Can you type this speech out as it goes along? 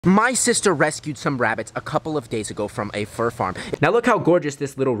My sister rescued some rabbits a couple of days ago from a fur farm. Now look how gorgeous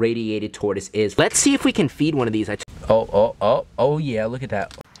this little radiated tortoise is. Let's see if we can feed one of these. Oh yeah, look at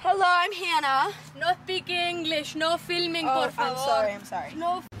that. Hello, I'm Hannah. No speaking English, no filming, por favor. I'm sorry.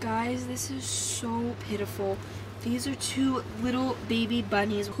 No. Guys, this is so pitiful. These are two little baby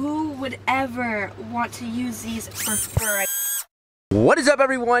bunnies. Who would ever want to use these for fur? What is up,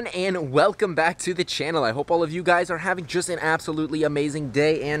 everyone, and welcome back to the channel. I hope all of you guys are having just an absolutely amazing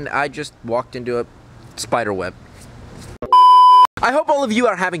day, and I just walked into a spider web. I hope all of you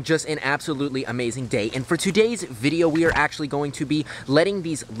are having just an absolutely amazing day, and for today's video we are actually going to be letting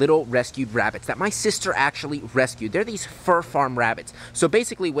these little rescued rabbits that my sister actually rescued. They're these fur farm rabbits. So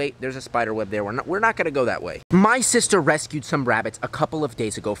basically, wait, there's a spider web there. We're not gonna go that way. My sister rescued some rabbits a couple of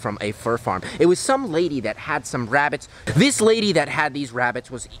days ago from a fur farm. It was some lady that had some rabbits. This lady that had these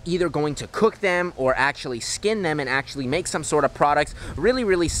rabbits was either going to cook them or actually skin them and actually make some sort of products.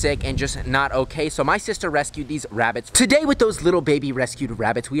 Really sick and just not okay. So my sister rescued these rabbits. Today with those little baby rescued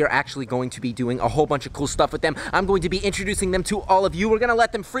rabbits, we are actually going to be doing a whole bunch of cool stuff with them. I'm going to be introducing them to all of you. We're gonna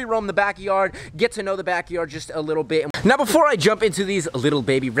let them free roam the backyard, get to know the backyard just a little bit. Now before I jump into these little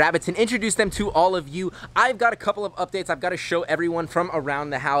baby rabbits and introduce them to all of you, I've got a couple of updates I've got to show everyone from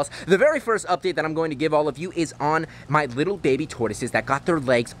around the house. The very first update that I'm going to give all of you is on my little baby tortoises that got their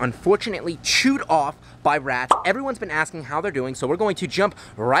legs unfortunately chewed off by rats. Everyone's been asking how they're doing, so we're going to jump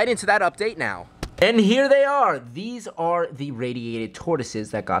right into that update now. And here they are. These are the radiated tortoises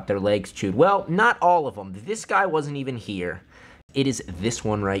that got their legs chewed. Well, not all of them. This guy wasn't even here. It is this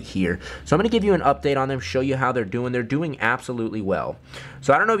one right here. So I'm going to give you an update on them, show you how they're doing. They're doing absolutely well.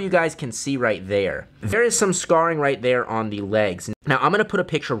 So I don't know if you guys can see right there. There is some scarring right there on the legs. Now I'm going to put a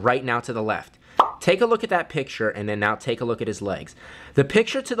picture right now to the left. Take a look at that picture and then now take a look at his legs. The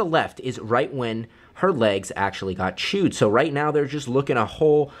picture to the left is right when her legs actually got chewed. So right now they're just looking a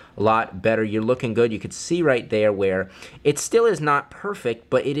whole lot better. You're looking good. You could see right there where it still is not perfect,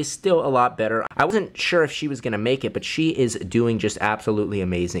 but it is still a lot better. I wasn't sure if she was going to make it, but she is doing just absolutely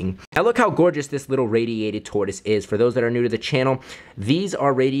amazing. Now look how gorgeous this little radiated tortoise is. For those that are new to the channel, these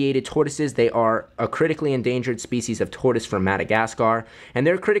are radiated tortoises. They are a critically endangered species of tortoise from Madagascar, and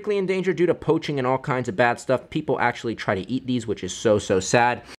they're critically endangered due to poaching and all kinds of bad stuff. People actually try to eat these, which is so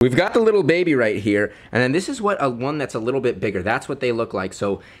sad. We've got the little baby right here, and then this is what one that's a little bit bigger. That's what they look like.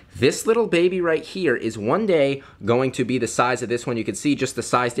 So this little baby right here is one day going to be the size of this one. You can see just the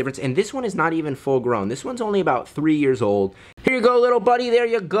size difference, and this one is not even full grown. This one's only about 3 years old. Here you go, little buddy. There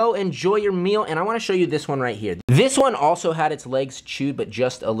you go. Enjoy your meal. And I want to show you this one right here. This one also had its legs chewed, but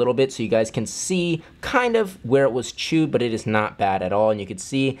just a little bit, so you guys can see kind of where it was chewed, but it is not bad at all. And you can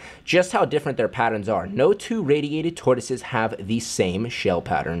see just how different their patterns are. No two radiated tortoises have the same shell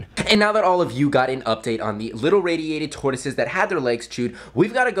pattern. And now that all of you got an update on the little radiated tortoises that had their legs chewed,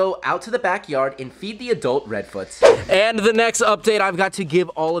 we've got to go out to the backyard and feed the adult redfoots. And the next update I've got to give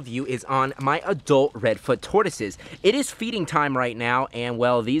all of you is on my adult redfoot tortoises. It is feeding time right now, and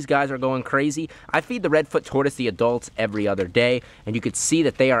well, these guys are going crazy. I feed the redfoot tortoise, the adults, every other day, and you can see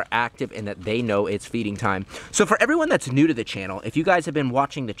that they are active and that they know it's feeding time. So for everyone that's new to the channel, if you guys have been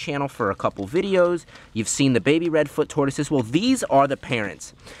watching the channel for a couple videos, you've seen the baby redfoot tortoises. Well, these are the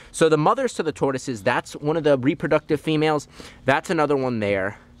parents. So the mothers to the tortoises, that's one of the reproductive females. That's another one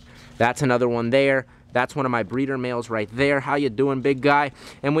there. That's another one there. That's one of my breeder males right there. How you doing, big guy?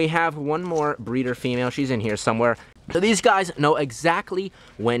 And we have one more breeder female. She's in here somewhere. So these guys know exactly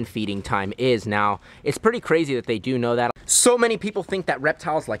when feeding time is. Now, it's pretty crazy that they do know that. So many people think that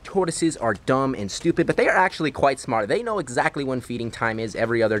reptiles like tortoises are dumb and stupid, but they are actually quite smart. They know exactly when feeding time is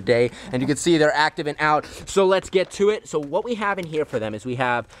every other day, and you can see they're active and out. So let's get to it. So what we have in here for them is we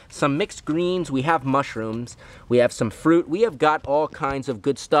have some mixed greens, we have mushrooms, we have some fruit, we have got all kinds of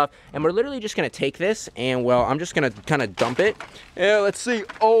good stuff, and we're literally just gonna take this and, well, I'm just gonna kind of dump it. Yeah, let's see.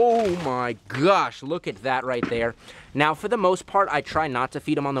 Oh my gosh, look at that right there. Now, for the most part, I try not to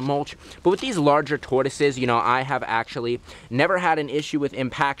feed them on the mulch, but with these larger tortoises, you know, I have actually never had an issue with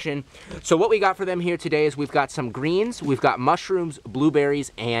impaction. So what we got for them here today is we've got some greens, we've got mushrooms,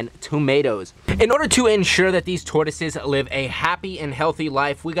 blueberries, and tomatoes. In order to ensure that these tortoises live a happy and healthy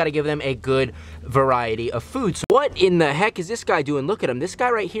life, we got to give them a good variety of food. So what in the heck is this guy doing? Look at him. This guy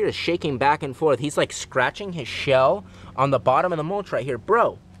right here is shaking back and forth. He's like scratching his shell on the bottom of the mulch right here.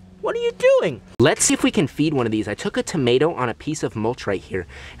 Bro, what are you doing? Let's see if we can feed one of these. I took a tomato on a piece of mulch right here.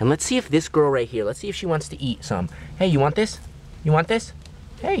 And let's see if this girl right here, let's see if she wants to eat some. Hey, you want this? You want this?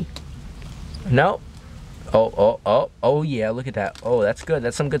 Hey. No. Oh yeah, look at that. Oh, that's good.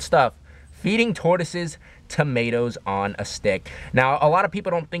 That's some good stuff. Feeding tortoises tomatoes on a stick. Now, a lot of people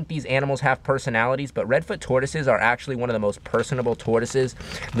don't think these animals have personalities, but redfoot tortoises are actually one of the most personable tortoises.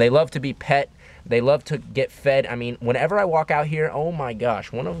 They love to be pet. They love to get fed. I mean, whenever I walk out here, oh my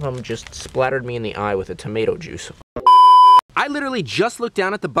gosh, one of them just splattered me in the eye with a tomato juice. I literally just looked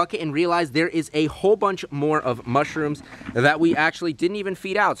down at the bucket and realized there is a whole bunch more of mushrooms that we actually didn't even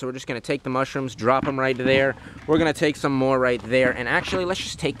feed out. So we're just gonna take the mushrooms, drop them right there. We're gonna take some more right there. And actually, let's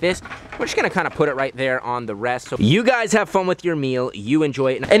just take this. We're just gonna kind of put it right there on the rest. So you guys have fun with your meal, you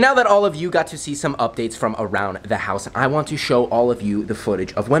enjoy it. And now that all of you got to see some updates from around the house, I want to show all of you the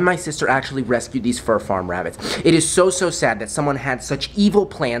footage of when my sister actually rescued these fur farm rabbits. It is so sad that someone had such evil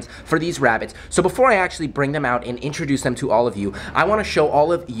plans for these rabbits. So before I actually bring them out and introduce them to all of you, I want to show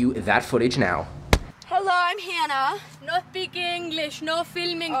all of you that footage now. Hello, I'm Hannah. No speaking English, no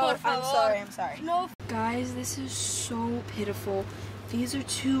filming, por favor. I'm sorry. No. Guys, this is so pitiful. These are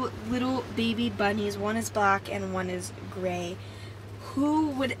two little baby bunnies. One is black and one is gray.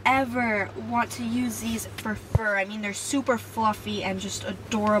 Who would ever want to use these for fur? I mean, they're super fluffy and just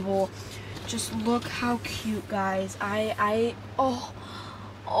adorable. Just look how cute, guys. Oh.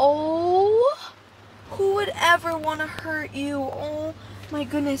 Who would ever want to hurt you? Oh my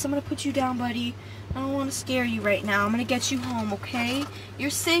goodness, I'm gonna put you down, buddy. I don't want to scare you right now. I'm gonna get you home, okay? You're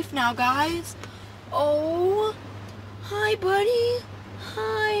safe now, guys. Oh, hi, buddy.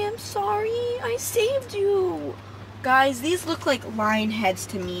 Hi, I'm sorry. I saved you. Guys, these look like lion heads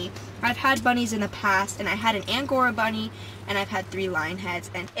to me. I've had bunnies in the past, and I had an Angora bunny, and I've had 3 lion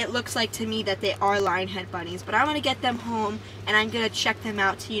heads, and it looks like to me that they are lion head bunnies, but I'm gonna get them home, and I'm gonna check them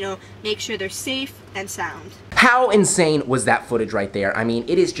out to, you know, make sure they're safe and sound. How insane was that footage right there? I mean,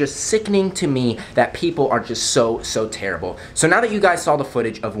 it is just sickening to me that people are just so terrible. So now that you guys saw the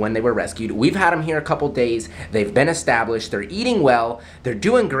footage of when they were rescued, we've had them here a couple days, they've been established, they're eating well, they're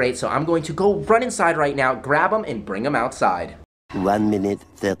doing great, so I'm going to go run inside right now, grab them, and bring them outside. 1 minute,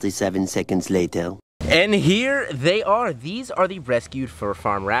 37 seconds later. And here they are. These are the rescued fur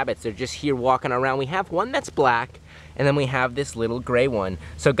farm rabbits. They're just here walking around. We have one that's black, and then we have this little gray one.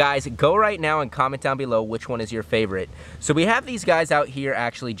 So guys, go right now and comment down below which one is your favorite. So we have these guys out here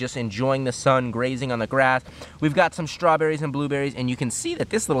actually just enjoying the sun, grazing on the grass. We've got some strawberries and blueberries, and you can see that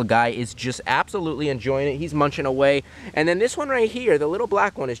this little guy is just absolutely enjoying it. He's munching away. And then this one right here, the little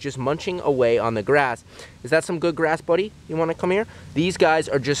black one, is just munching away on the grass. Is that some good grass, buddy? You want to come here? These guys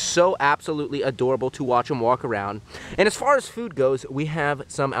are just so absolutely adorable to watch them walk around. And as far as food goes, we have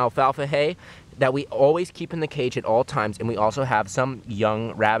some alfalfa hay that we always keep in the cage at all times, and we also have some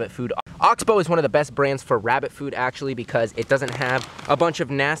young rabbit food. Oxbow is one of the best brands for rabbit food actually, because it doesn't have a bunch of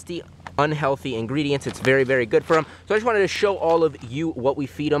nasty, unhealthy ingredients. It's very good for them. So I just wanted to show all of you what we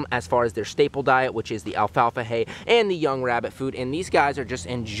feed them as far as their staple diet, which is the alfalfa hay and the young rabbit food. And these guys are just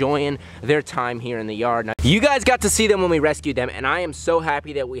enjoying their time here in the yard. Now, you guys got to see them when we rescued them, and I am so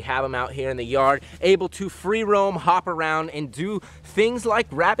happy that we have them out here in the yard, able to free roam, hop around, and do things like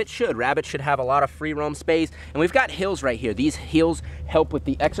rabbits should. Rabbits should have a lot of free roam space. And we've got hills right here. These hills help with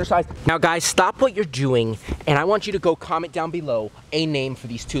the exercise. Now guys, stop what you're doing, and I want you to go comment down below a name for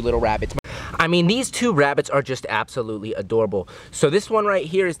these two little rabbits. I mean, these two rabbits are just absolutely adorable. So this one right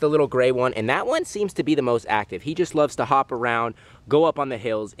here is the little gray one, and that one seems to be the most active. He just loves to hop around, go up on the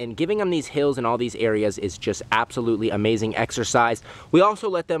hills, and giving them these hills and all these areas is just absolutely amazing exercise. We also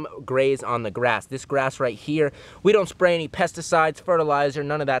let them graze on the grass. This grass right here, we don't spray any pesticides, fertilizer,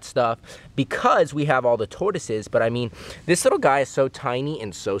 none of that stuff, because we have all the tortoises. But I mean, this little guy is so tiny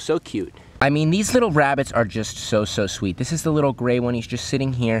and so cute. I mean, these little rabbits are just so sweet. This is the little gray one. He's just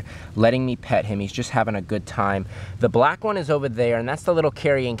sitting here letting me pet him. He's just having a good time. The black one is over there, and that's the little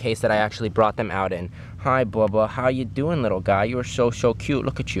carrying case that I actually brought them out in. Hi, Bubba. How you doing, little guy? You are so cute.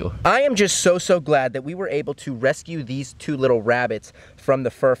 Look at you. I am just so glad that we were able to rescue these two little rabbits from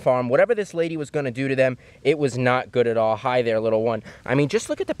the fur farm. Whatever this lady was going to do to them, it was not good at all. Hi there, little one. I mean, just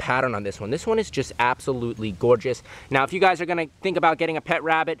look at the pattern on this one. This one is just absolutely gorgeous. Now, if you guys are going to think about getting a pet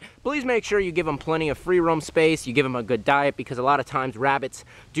rabbit, please make sure you give them plenty of free roam space. You give them a good diet, because a lot of times rabbits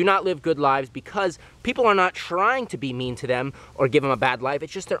do not live good lives because people are not trying to be mean to them or give them a bad life.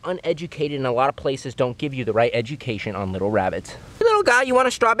 It's just they're uneducated, and a lot of places don't give you the right education on little rabbits. Hey, little guy, you want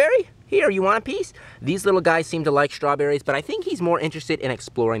a strawberry? Here, you want a piece? These little guys seem to like strawberries, but I think he's more interested in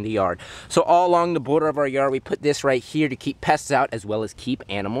exploring the yard. So all along the border of our yard, we put this right here to keep pests out as well as keep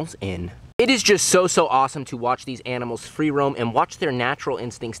animals in. It is just so awesome to watch these animals free roam and watch their natural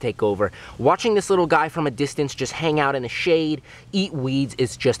instincts take over. Watching this little guy from a distance just hang out in the shade, eat weeds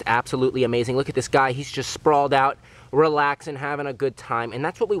is just absolutely amazing. Look at this guy, he's just sprawled out, relaxing, having a good time, and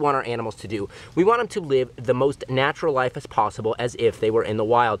that's what we want our animals to do. We want them to live the most natural life as possible, as if they were in the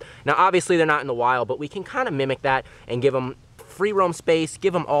wild. Now, obviously, they're not in the wild, but we can kind of mimic that and give them free roam space,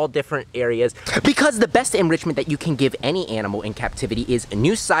 give them all different areas, because the best enrichment that you can give any animal in captivity is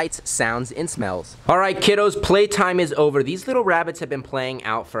new sights, sounds, and smells. All right, kiddos, playtime is over. These little rabbits have been playing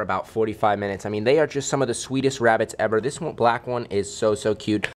out for about 45 minutes. I mean, they are just some of the sweetest rabbits ever. This black one is so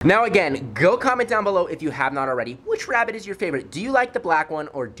cute. Now again, go comment down below if you have not already. Which rabbit is your favorite? Do you like the black one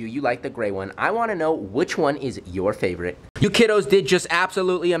or do you like the gray one? I want to know which one is your favorite. You kiddos did just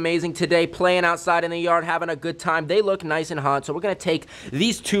absolutely amazing today, playing outside in the yard, having a good time. They look nice and hot, so we're gonna take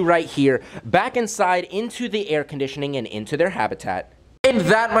these two right here back inside into the air conditioning and into their habitat. And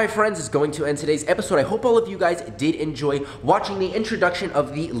that, my friends, is going to end today's episode. I hope all of you guys did enjoy watching the introduction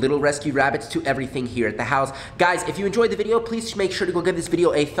of the little rescue rabbits to everything here at the house. Guys, if you enjoyed the video, please make sure to go give this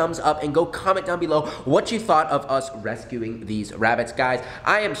video a thumbs up and go comment down below what you thought of us rescuing these rabbits. Guys,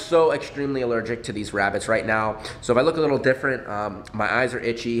 I am so extremely allergic to these rabbits right now, so if I look a little different, my eyes are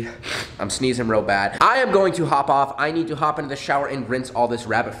itchy, I'm sneezing real bad. I am going to hop off. I need to hop into the shower and rinse all this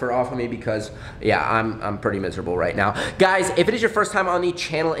rabbit fur off of me because, yeah, I'm pretty miserable right now. Guys, if it is your first time on the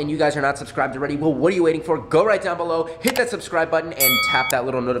channel and you guys are not subscribed already, well, what are you waiting for? Go right down below, hit that subscribe button, and tap that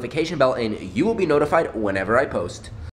little notification bell, and you will be notified whenever I post.